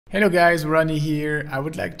Hello guys, Ronny here. I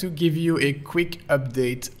would like to give you a quick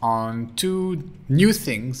update on two new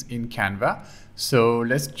things in Canva. So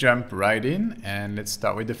let's jump right in and let's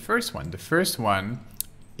start with the first one. The first one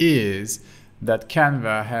is that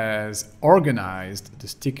Canva has organized the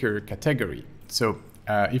sticker category. So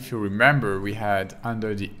if you remember, we had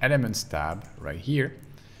under the Elements tab right here,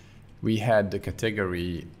 we had the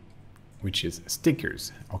category which is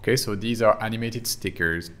stickers. Okay, so these are animated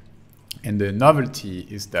stickers. And the novelty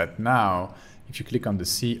is that now, if you click on the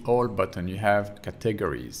See All button, you have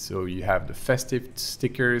categories. So you have the festive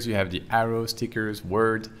stickers, you have the arrow stickers,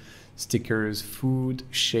 word stickers, food,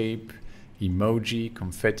 shape, emoji,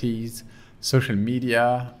 confettis, social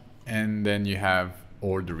media, and then you have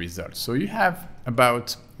all the results. So you have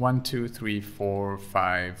about 1, 2, 3, 4,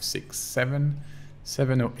 5, 6,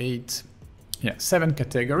 7 or 8. Yeah, 7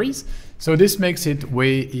 categories. So this makes it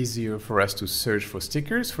way easier for us to search for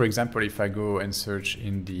stickers. For example, if I go and search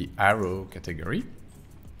in the arrow category,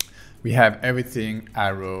 we have everything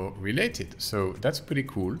arrow related. So that's pretty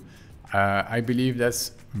cool. I believe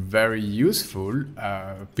that's very useful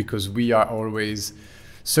because we are always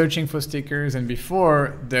searching for stickers, and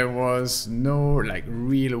before there was no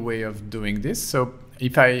real way of doing this. So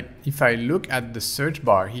if I look at the search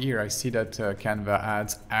bar here, I see that Canva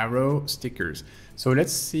adds arrow stickers. So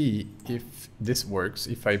let's see if this works.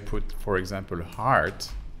 If I put, for example, heart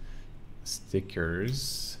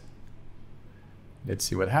stickers, let's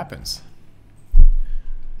see what happens.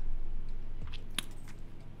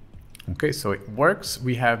 Okay, so it works.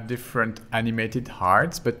 We have different animated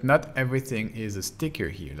hearts, but not everything is a sticker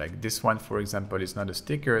here. Like this one, for example, is not a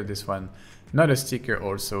sticker. This one, not a sticker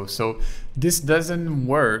also. So this doesn't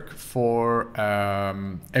work for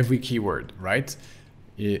every keyword, right?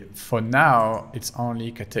 For now, it's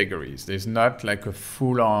only categories. There's not like a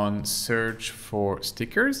full-on search for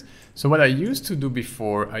stickers. So what I used to do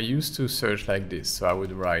before, I used to search like this. So I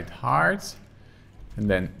would write hearts and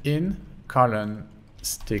then in colon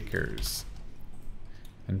stickers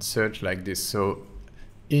and search like this. So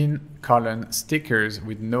in colon stickers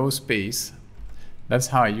with no space. That's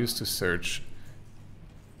how I used to search.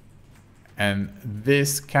 And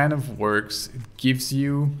this kind of works. It gives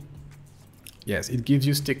you, yes, it gives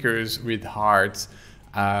you stickers with hearts.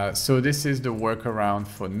 So this is the workaround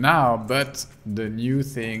for now, but the new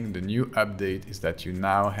thing, the new update is that you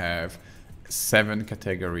now have 7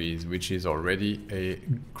 categories, which is already a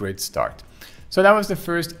great start. So that was the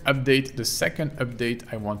first update. The second update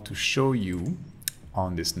I want to show you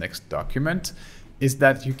on this next document is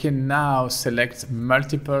that you can now select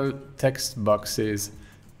multiple text boxes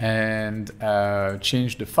and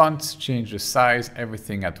change the font, change the size,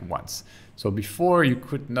 everything at once. So before you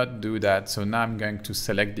could not do that. So now I'm going to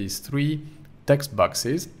select these 3 text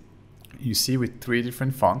boxes you see with 3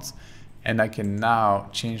 different fonts, and I can now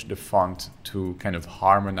change the font to kind of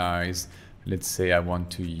harmonize. Let's say I want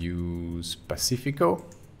to use Pacifico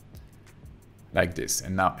like this,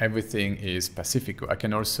 and now everything is Pacifico. I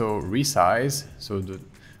can also resize so that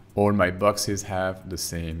all my boxes have the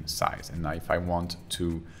same size. And now if I want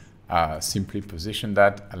to simply position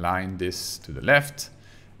that, align this to the left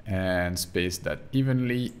and space that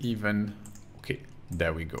evenly, okay,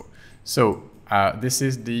 there we go. So this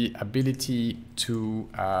is the ability to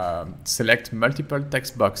select multiple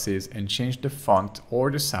text boxes and change the font or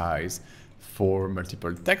the size for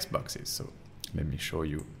multiple text boxes. So let me show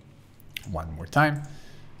you one more time.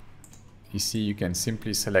 You see, you can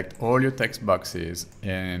simply select all your text boxes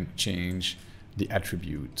and change the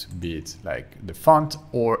attribute, be it like the font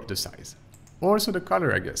or the size. Also the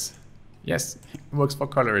color, I guess. Yes, it works for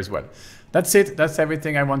color as well. That's it. That's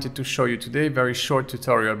everything I wanted to show you today. Very short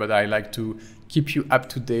tutorial, but I like to keep you up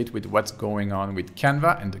to date with what's going on with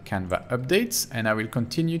Canva and the Canva updates, and I will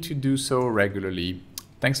continue to do so regularly.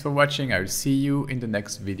 Thanks for watching. I will see you in the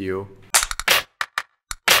next video.